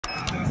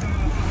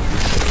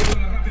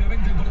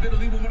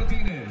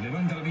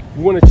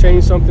You want to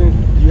change something,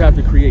 you have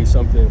to create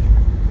something.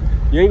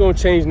 You ain't gonna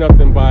change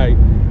nothing by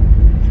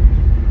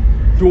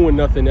doing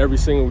nothing every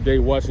single day,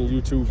 watching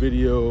YouTube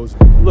videos.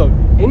 Look,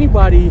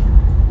 anybody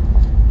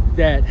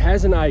that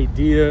has an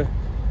idea,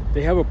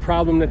 they have a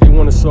problem that they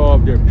want to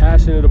solve, they're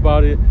passionate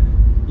about it,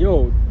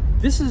 yo,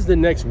 this is the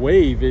next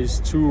wave,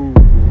 is to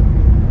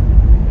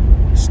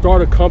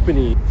start a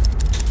company.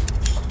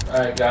 All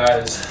right,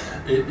 guys,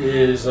 it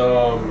is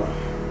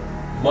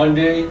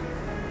Monday.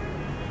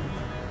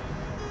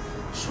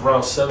 It's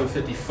around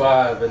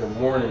 7:55 in the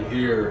morning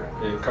here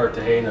in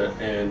Cartagena,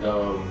 and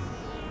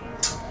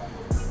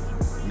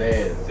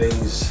man,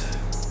 things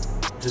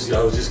I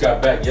just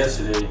got back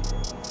yesterday,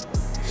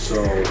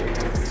 so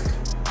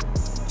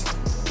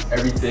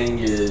everything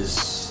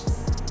is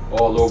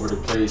all over the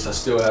place. I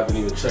still haven't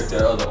even checked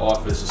that other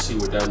office to see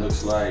what that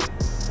looks like.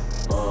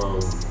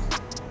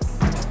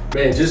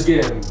 Man, just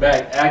getting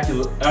back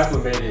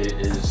acclimated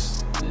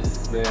is,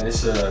 man,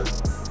 it's a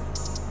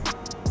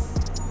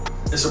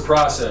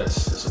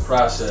process. It's a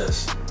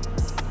process.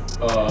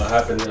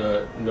 Having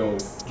to, you know,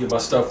 get my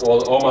stuff,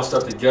 all my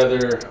stuff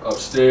together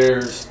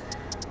upstairs.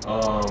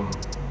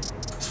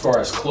 As far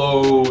as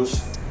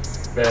clothes,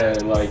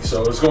 man, like,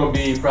 so it's gonna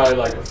be probably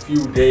like a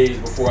few days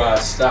before I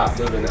stop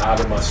living out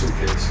of my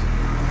suitcase.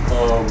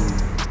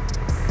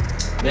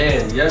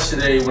 Man,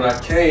 yesterday when I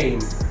came,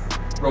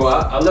 bro,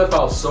 I left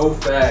out so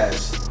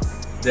fast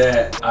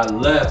that I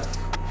left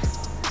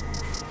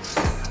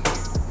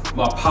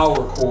my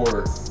power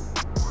cord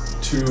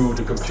to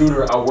the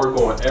computer I work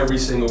on every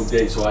single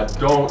day. So I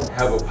don't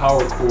have a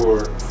power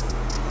cord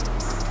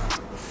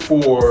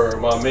for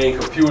my main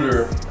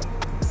computer.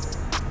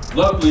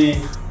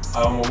 Luckily,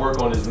 I'm gonna work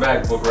on this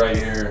MacBook right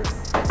here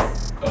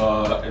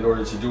in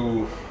order to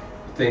do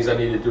the things I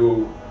need to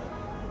do,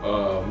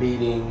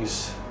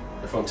 meetings,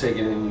 if I'm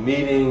taking any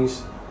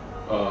meetings,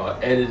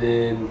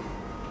 editing,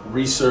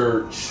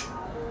 research,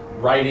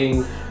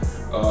 writing.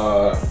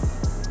 I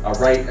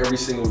write every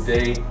single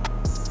day.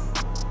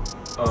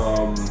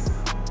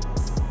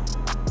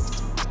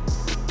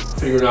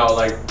 Figuring out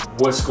like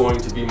what's going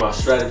to be my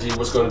strategy,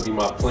 what's going to be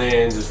my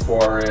plans as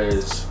far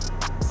as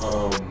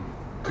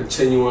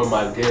continuing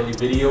my daily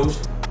videos.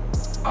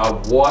 I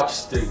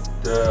watched the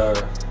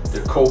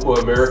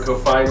Copa America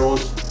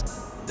finals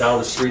down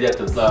the street at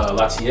the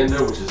La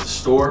Tienda, which is a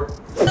store.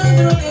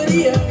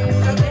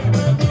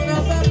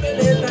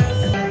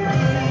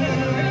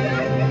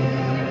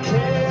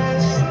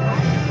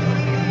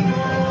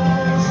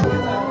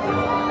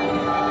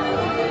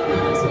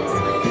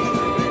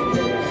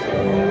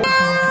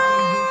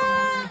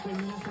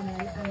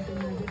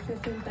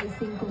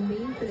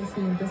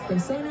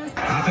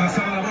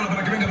 Atrasada la bola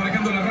para que venga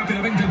manejándola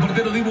rápidamente el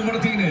portero Dibu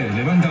Martínez.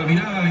 Levanta la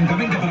mirada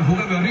lentamente para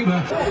jugarla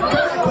arriba. Con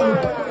todo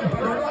el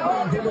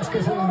panorama de los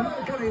que se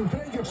enmarcan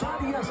entre ellos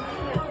áreas,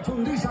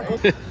 profundiza con...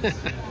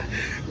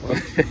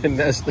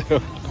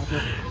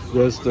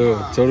 That's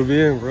todo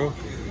bien, bro.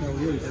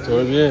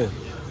 Todo bien.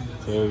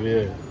 Todo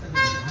bien.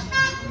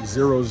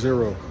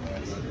 0-0.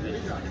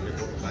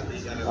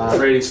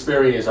 Great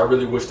experience. I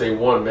really wish they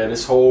won, man.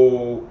 This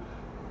whole,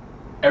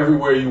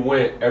 everywhere you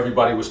went,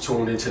 everybody was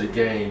tuned into the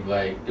game.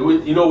 Like, it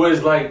was, you know what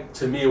it's like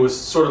to me? It was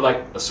sort of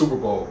like a Super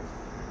Bowl,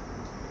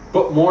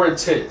 but more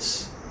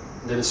intense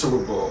than a Super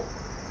Bowl.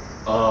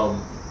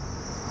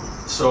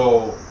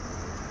 So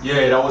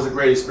yeah, that was a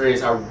great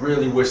experience. I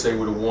really wish they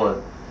would have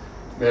won.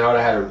 Man, I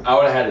would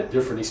have had a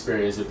different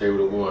experience if they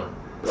would have won.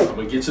 I'm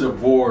gonna get to the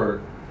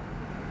board.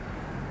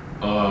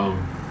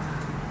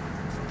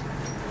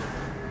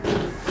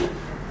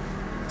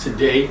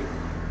 Today.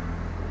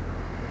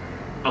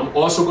 I'm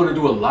also going to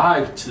do a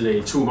live today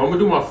too. I'm going to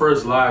do my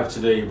first live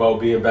today about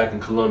being back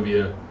in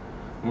Colombia. I'm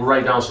going to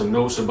write down some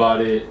notes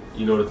about it,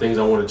 you know, the things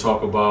I want to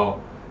talk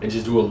about, and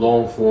just do a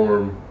long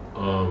form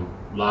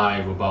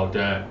live about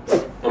that.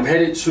 I'm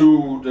headed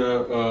to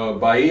the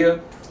Bahia.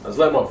 I just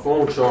let my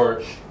phone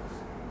charge.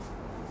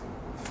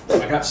 I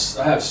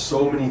have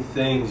so many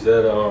things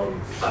that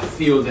I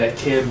feel that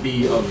can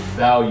be of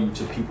value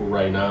to people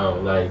right now.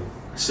 Like,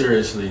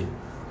 seriously,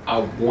 I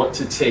want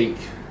to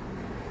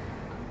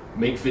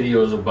make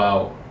videos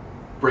about,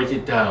 break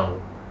it down,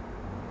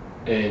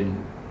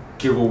 and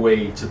give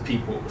away to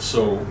people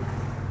so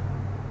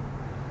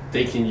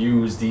they can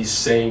use these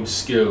same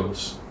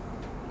skills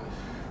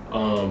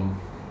and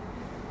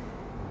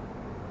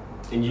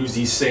use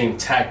these same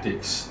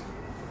tactics.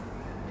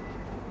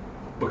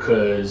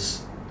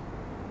 Because,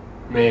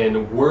 man,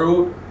 the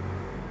world,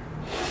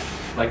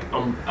 like,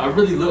 I'm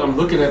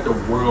looking at the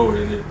world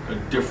in a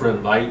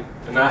different light,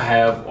 and I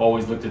have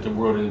always looked at the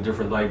world in a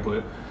different light,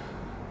 but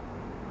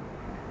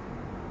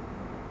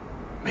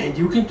man,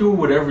 you can do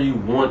whatever you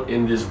want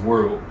in this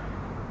world.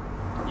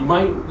 You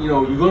might, you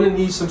know, you're gonna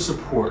need some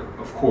support,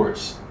 of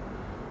course,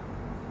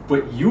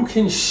 but you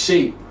can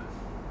shape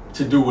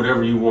to do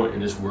whatever you want in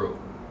this world.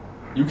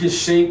 You can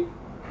shape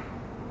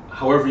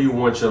however you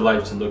want your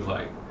life to look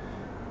like.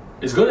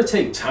 It's gonna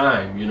take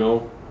time, you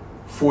know,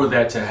 for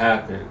that to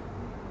happen.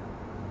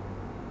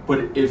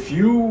 But if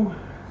you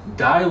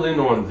dial in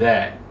on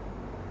that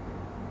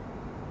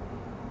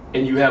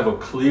and you have a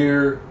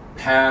clear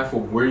path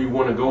of where you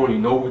want to go, and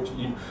you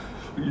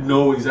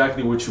know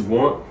exactly what you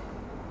want,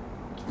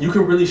 you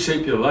can really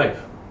shape your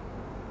life.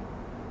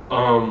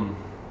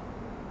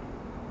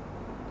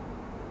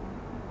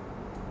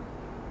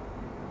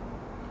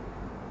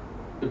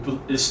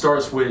 It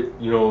starts with,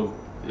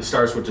 it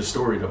starts with the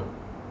story though,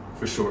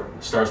 for sure.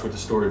 It starts with the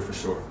story for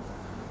sure.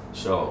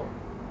 So,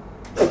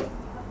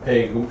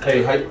 hey,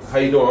 how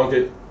you doing,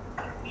 Uncle?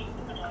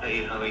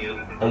 Hey, how are you?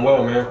 I'm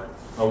well, man.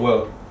 I'm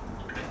well.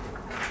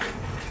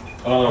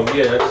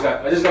 Yeah,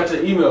 I just got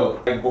your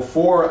email. Like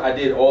before, I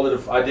did all of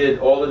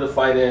the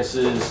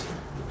finances.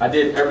 I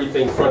did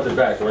everything front to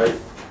back, right?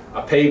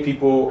 I paid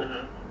people.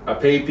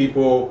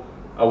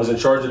 I was in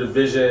charge of the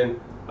vision.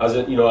 I was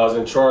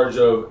in charge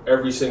of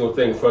every single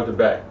thing front to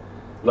back.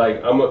 Like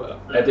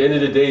at the end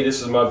of the day,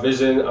 this is my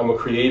vision. I'm a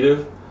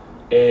creative,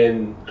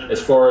 and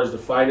as far as the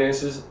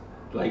finances,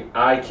 like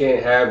I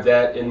can't have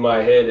that in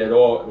my head at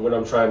all when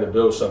I'm trying to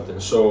build something.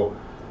 So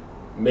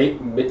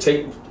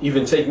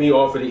take me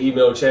off of the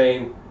email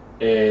chain,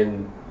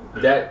 and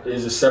that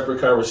is a separate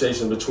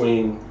conversation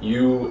between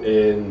you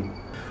and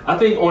I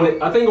think on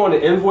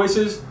the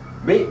invoices,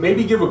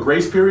 maybe give a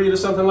grace period or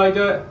something like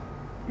that.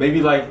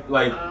 Maybe like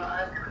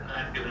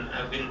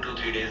I've been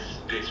 2-3 days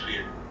grace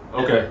period.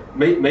 Okay,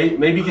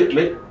 maybe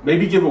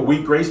give a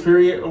week grace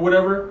period or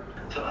whatever.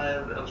 So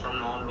from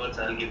now onwards,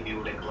 I'll give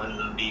you like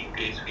 1 week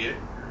grace period.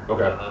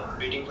 Okay.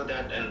 Waiting for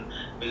that, and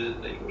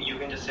you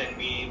can just send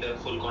me the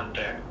full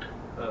contract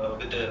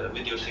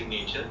with your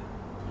signature.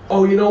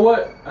 Oh, you know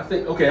what? I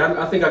think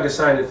I can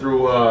sign it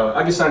through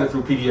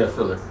PDF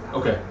filler.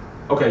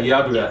 Okay, yeah,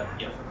 I'll do that.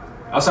 Yeah.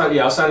 I'll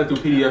sign it through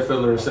PDF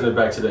filler and send it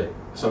back today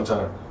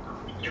sometime.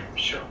 Yep,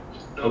 sure.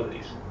 No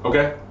worries.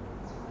 Okay.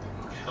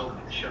 Okay,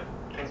 sure.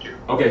 Thank you.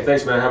 Okay,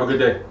 thanks, man. Have a good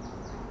day.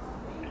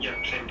 Yeah,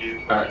 same to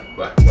you. All right,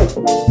 bye.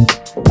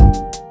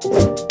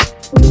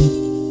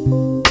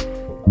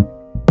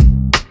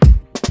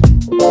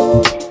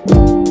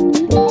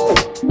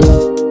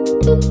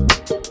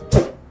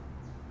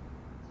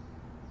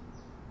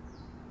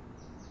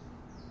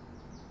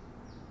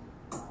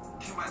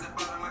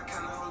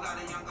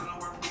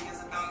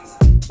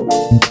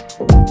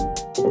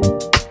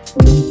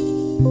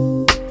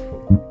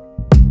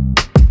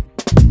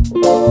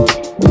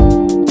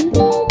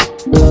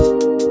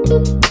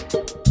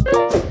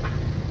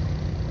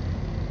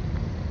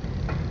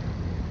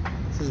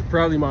 This is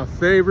probably my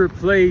favorite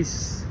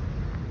place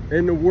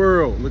in the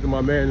world. Look at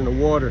my man in the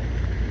water.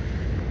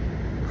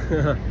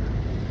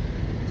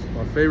 It's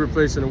my favorite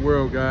place in the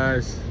world,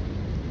 guys.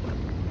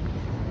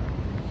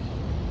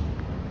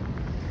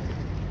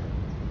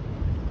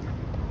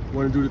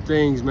 Want to do the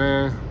things,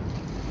 man.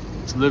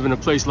 To live in a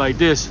place like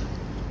this,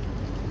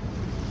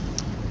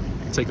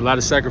 take a lot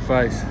of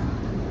sacrifice.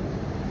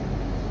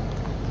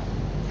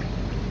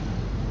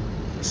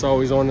 It's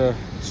always on the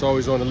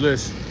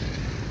list,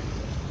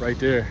 right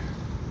there.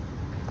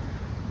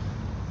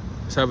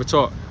 Let's have a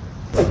talk.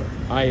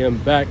 I am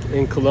back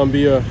in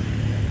Colombia,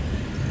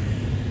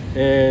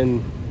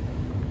 and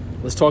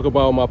let's talk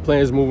about my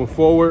plans moving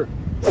forward.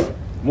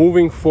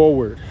 Moving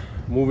forward.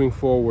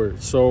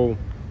 So,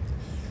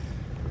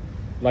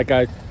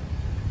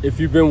 if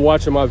you've been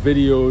watching my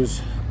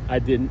videos,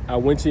 I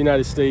went to the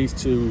United States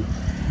to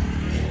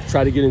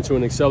try to get into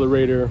an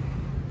accelerator.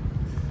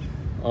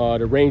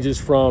 The ranges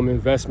from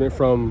investment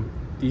from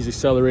these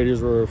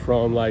accelerators were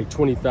from like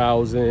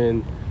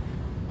 20,000,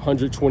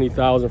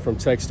 120,000 from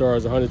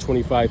Techstars,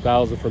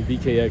 125,000 from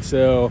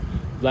BKXL.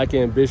 Black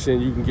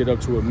Ambition, you can get up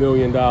to $1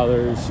 million.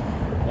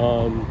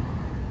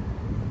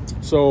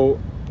 So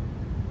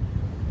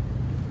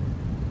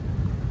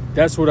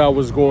that's what I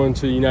was going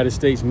to the United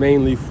States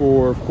mainly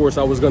for. Of course,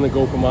 I was going to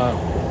go for my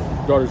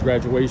daughter's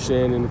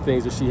graduation and the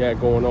things that she had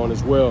going on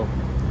as well.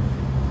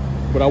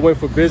 But I went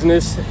for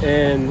business,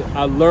 and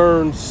I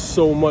learned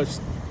so much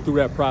through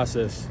that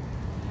process.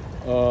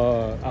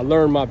 I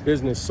learned my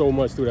business so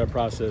much through that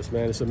process,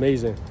 man. It's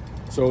amazing.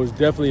 So it's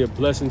definitely a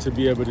blessing to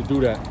be able to do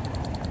that.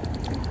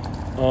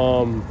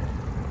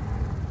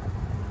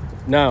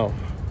 Now,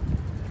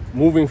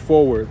 moving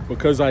forward,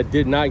 because I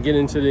did not get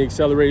into the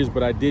accelerators,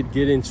 but I did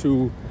get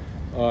into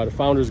the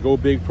Founders Go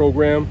Big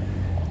program,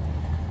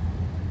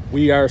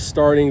 we are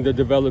starting the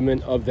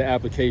development of the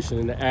application,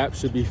 and the app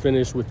should be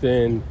finished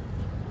within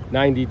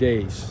 90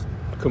 days,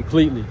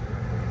 completely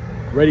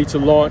ready to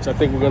launch. I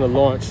think we're going to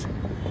launch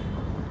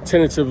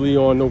tentatively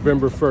on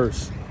November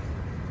 1st.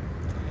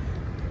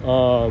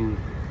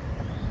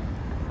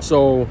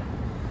 So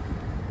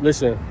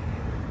listen,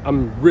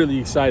 I'm really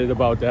excited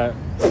about that.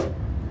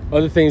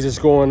 Other things that's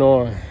going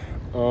on,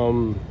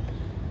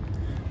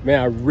 man,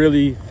 I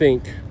really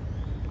think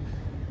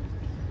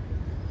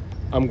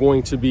I'm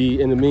going to be,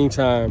 in the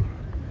meantime,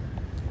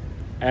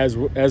 as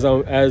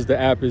the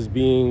app is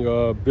being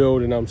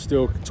built, and I'm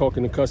still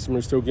talking to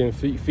customers, still getting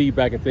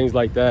feedback and things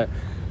like that,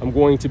 I'm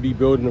going to be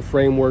building a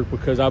framework,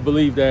 because I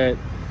believe that,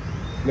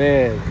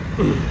 man,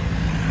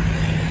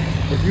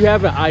 if you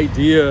have an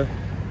idea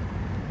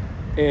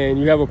and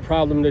you have a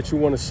problem that you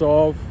want to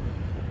solve,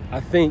 I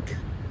think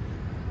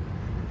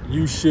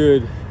you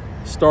should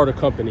start a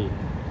company,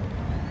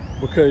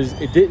 because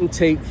it didn't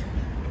take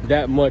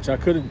that much. I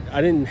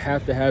didn't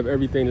have to have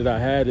everything that I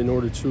had in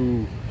order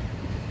to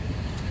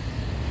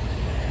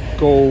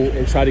go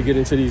and try to get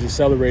into these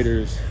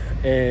accelerators.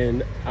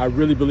 And I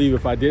really believe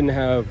if I didn't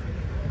have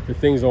the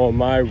things on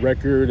my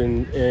record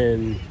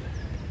and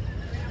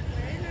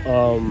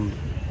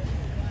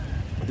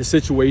the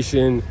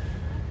situation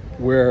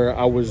where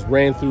I was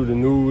ran through the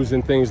news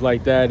and things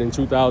like that in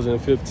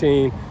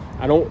 2015,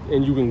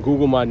 and you can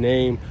Google my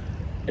name.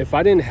 If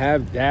I didn't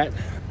have that,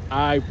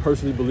 I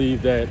personally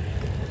believe that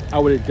I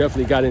would have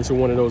definitely got into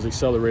one of those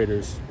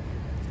accelerators.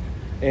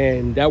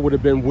 And that would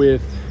have been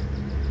with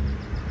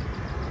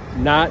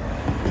not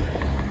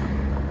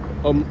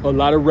a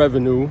lot of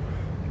revenue,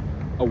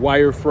 a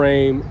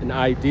wireframe, an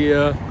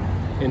idea,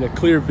 and a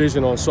clear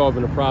vision on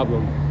solving a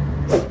problem.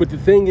 But the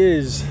thing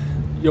is,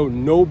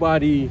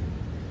 nobody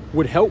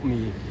would help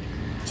me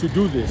to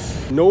do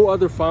this. No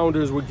other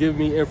founders would give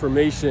me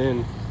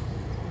information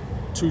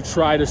to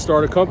try to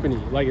start a company.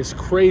 Like, it's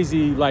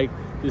crazy, like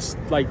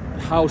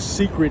how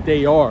secret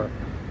they are.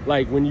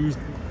 Like, when you,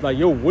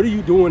 what are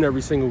you doing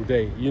every single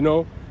day?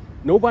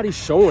 Nobody's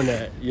showing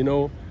that,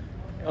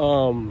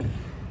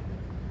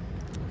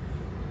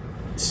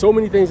 so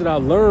many things that I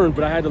learned,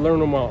 but I had to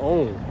learn on my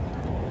own.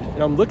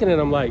 And I'm looking at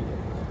them like,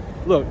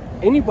 look,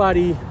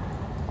 anybody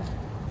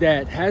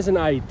that has an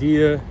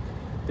idea,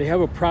 they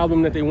have a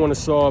problem that they want to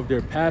solve,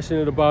 they're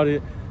passionate about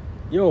it,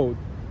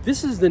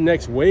 this is the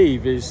next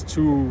wave, is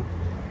to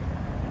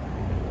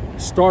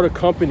start a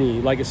company.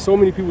 Like, it's so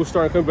many people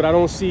starting companies, but I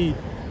don't see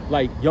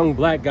like young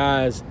black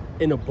guys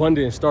in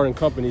abundance starting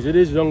companies. It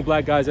is young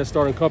black guys that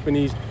starting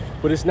companies,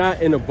 but it's not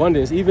in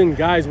abundance. Even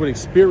guys with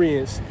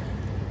experience,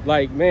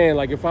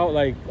 if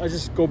I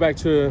just go back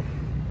to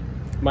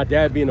my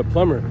dad being a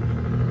plumber.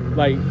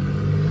 Like,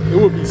 it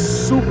would be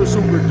super,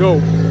 super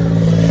dope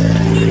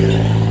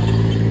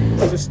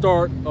to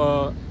start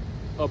a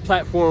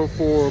platform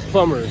for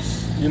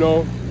plumbers,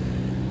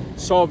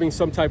 solving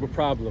some type of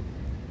problem.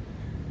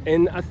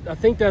 And I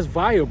think that's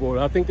viable.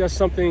 I think that's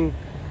something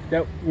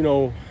that,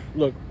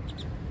 look,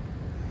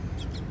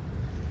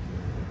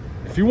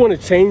 if you want to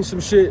change some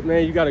shit,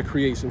 man, you got to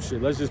create some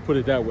shit. Let's just put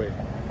it that way.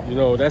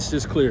 That's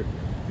just clear.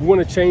 You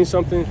want to change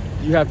something,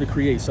 you have to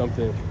create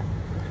something.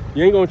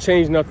 You ain't going to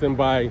change nothing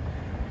by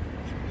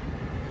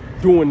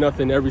doing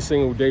nothing every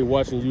single day,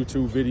 watching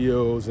YouTube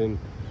videos and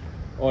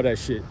all that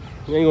shit.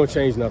 You ain't going to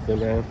change nothing,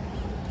 man.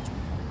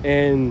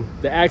 And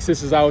the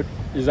access is out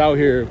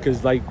here,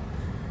 because like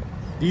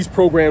these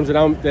programs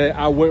that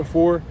I went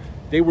for,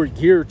 they were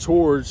geared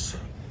towards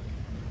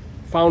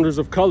founders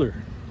of color.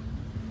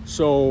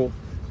 So,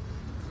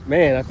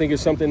 man, I think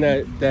it's something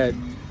that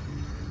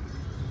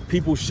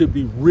people should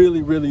be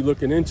really, really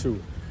looking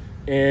into.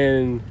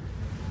 And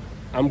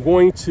I'm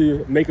going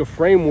to make a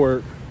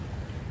framework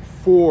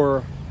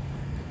for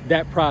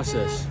that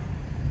process.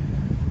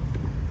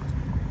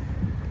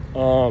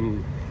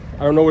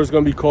 I don't know what it's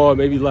going to be called.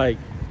 Maybe like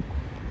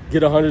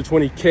get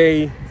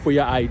 120K for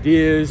your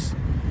ideas.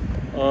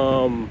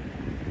 I'm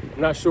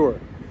not sure.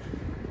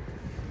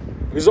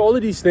 There's all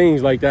of these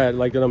things like that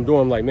I'm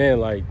doing. I'm like, man,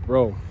 like,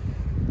 bro,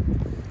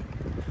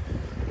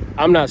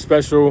 I'm not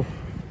special.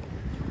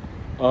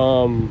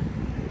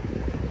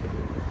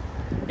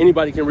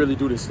 Anybody can really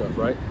do this stuff,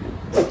 right?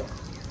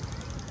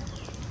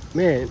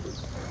 Man,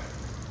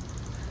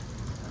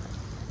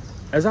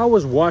 as I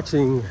was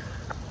watching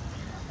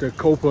the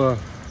Copa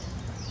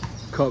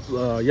Cup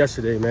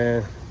yesterday,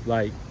 man,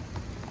 like,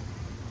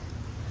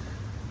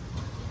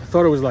 I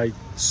thought it was like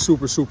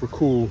super, super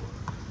cool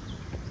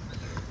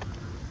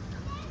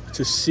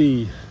to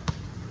see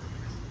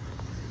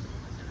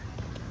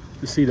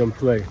them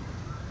play.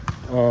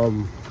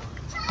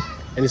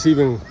 And it's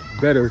even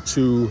better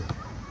to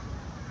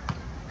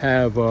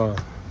have a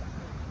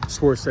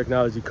sports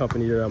technology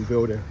company that I'm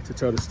building to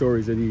tell the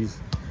stories of these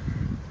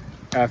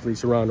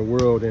athletes around the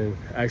world and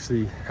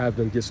actually have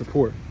them get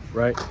support,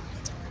 right?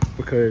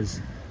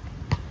 Because,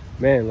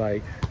 man,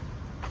 like,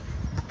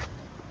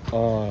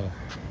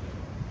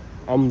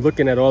 I'm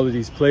looking at all of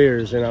these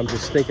players and I'm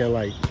just thinking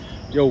like,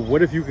 yo,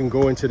 what if you can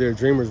go into their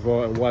Dreamers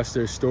Vault and watch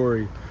their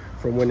story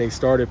from when they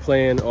started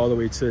playing all the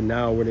way to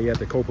now when they at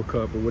the Copa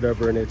Cup or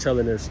whatever, and they're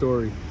telling their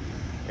story,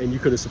 and you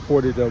could have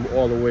supported them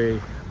all the way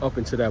up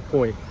until that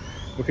point.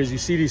 Because you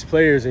see these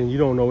players and you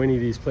don't know any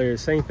of these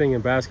players. Same thing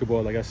in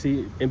basketball. Like, I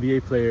see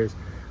NBA players,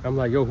 I'm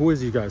like, yo, who is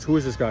these guys? Who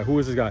is this guy? Who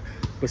is this guy?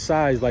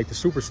 Besides like the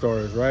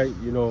superstars, right?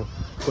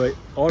 But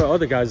all the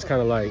other guys is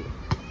kind of like,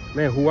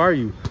 man, who are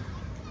you?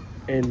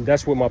 And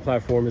that's what my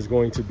platform is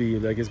going to be.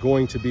 Like, it's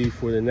going to be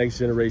for the next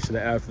generation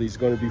of athletes.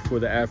 It's going to be for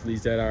the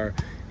athletes that are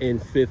in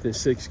 5th and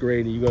 6th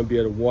grade, and you're going to be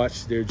able to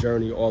watch their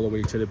journey all the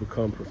way till they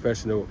become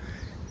professional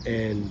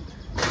and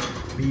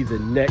be the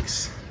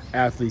next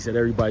athletes that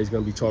everybody's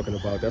going to be talking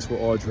about. That's what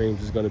All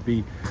Dreams is going to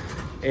be.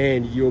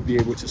 And you'll be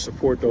able to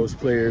support those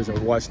players and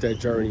watch that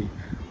journey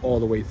all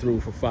the way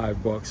through for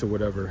 $5 or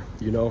whatever,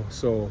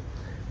 So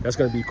that's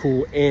going to be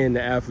cool. And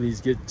the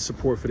athletes get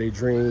support for their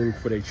dream,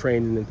 for their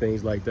training and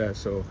things like that.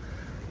 So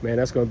man,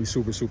 that's gonna be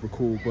super, super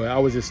cool. But I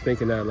was just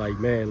thinking that, like,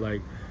 man,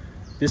 like,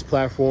 this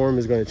platform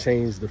is gonna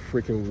change the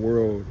freaking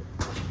world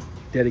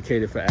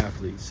dedicated for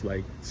athletes.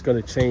 Like, it's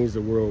gonna change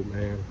the world,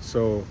 man.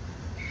 So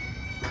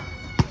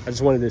I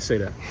just wanted to say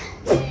that.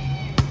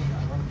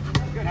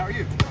 Good, how are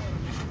you?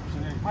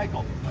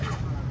 Michael.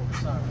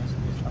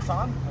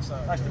 Hassan?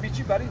 Nice to meet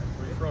you, buddy.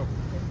 Where you from?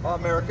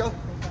 America.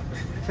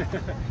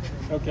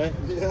 Okay.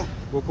 Yeah.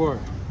 What part?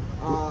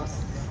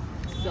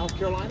 South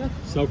Carolina.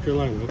 South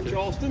Carolina, okay.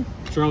 Charleston.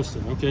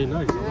 Charleston, okay,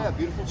 nice. Yeah,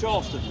 beautiful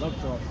Charleston. Love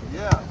Charleston.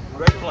 Yeah,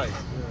 great place.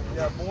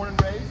 Yeah, born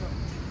and raised.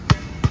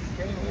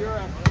 Came here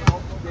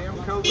after damn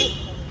COVID.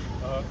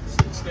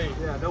 State.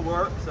 Yeah, no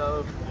work,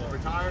 so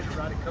retired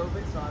right at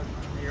COVID, so I'm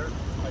here.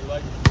 How you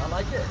like it? I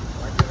like it.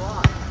 I like it a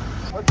lot.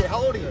 Okay,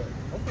 how old are you?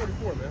 I'm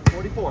 44, man.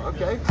 44,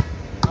 okay.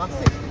 I'm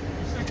 60.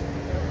 You're 60?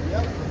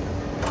 Yep.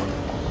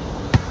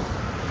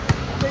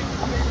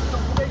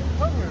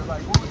 Come here,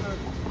 like, what was the...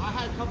 I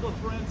had a couple of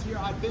friends here.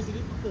 I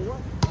visited before,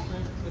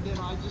 and then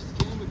I just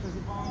came because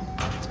of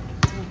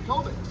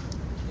COVID.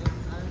 And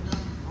I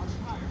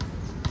retired.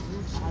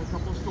 I had a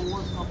couple of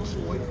stores, a couple of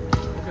boys.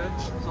 Okay.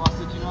 So I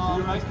said, you know,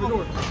 You're an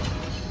entrepreneur.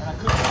 and I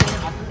couldn't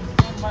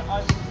stand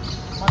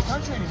my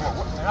country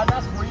anymore. And I'd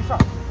ask, where are you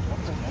from?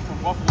 I'm from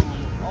Buffalo, New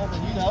York. Oh,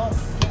 then you know,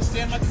 can't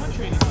stand my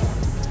country anymore.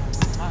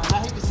 And I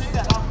hate to say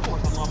that, of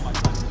course, I love my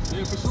country.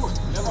 Yeah, for sure.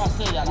 Whenever I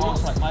say that, I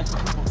was like, my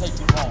people take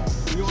me wrong.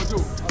 We all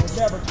do. I would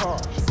never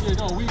charge. Yeah,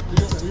 no, we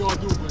all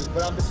do,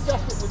 But I'm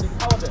disgusted with the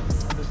element.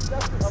 I'm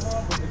disgusted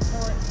with the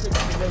current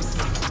situation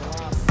in the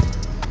last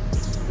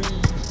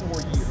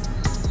 3-4 years.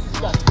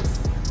 Disgusted.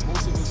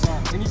 most of the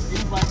time.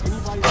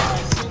 Anybody that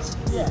has sense,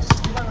 Yes.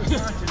 You have a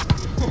conscience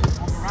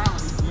on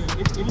morality.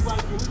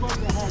 anybody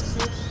that has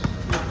sense,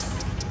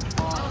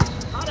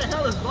 How the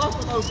hell is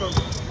Buffalo from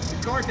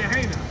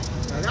Cartagena?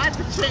 Now that's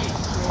a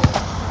change.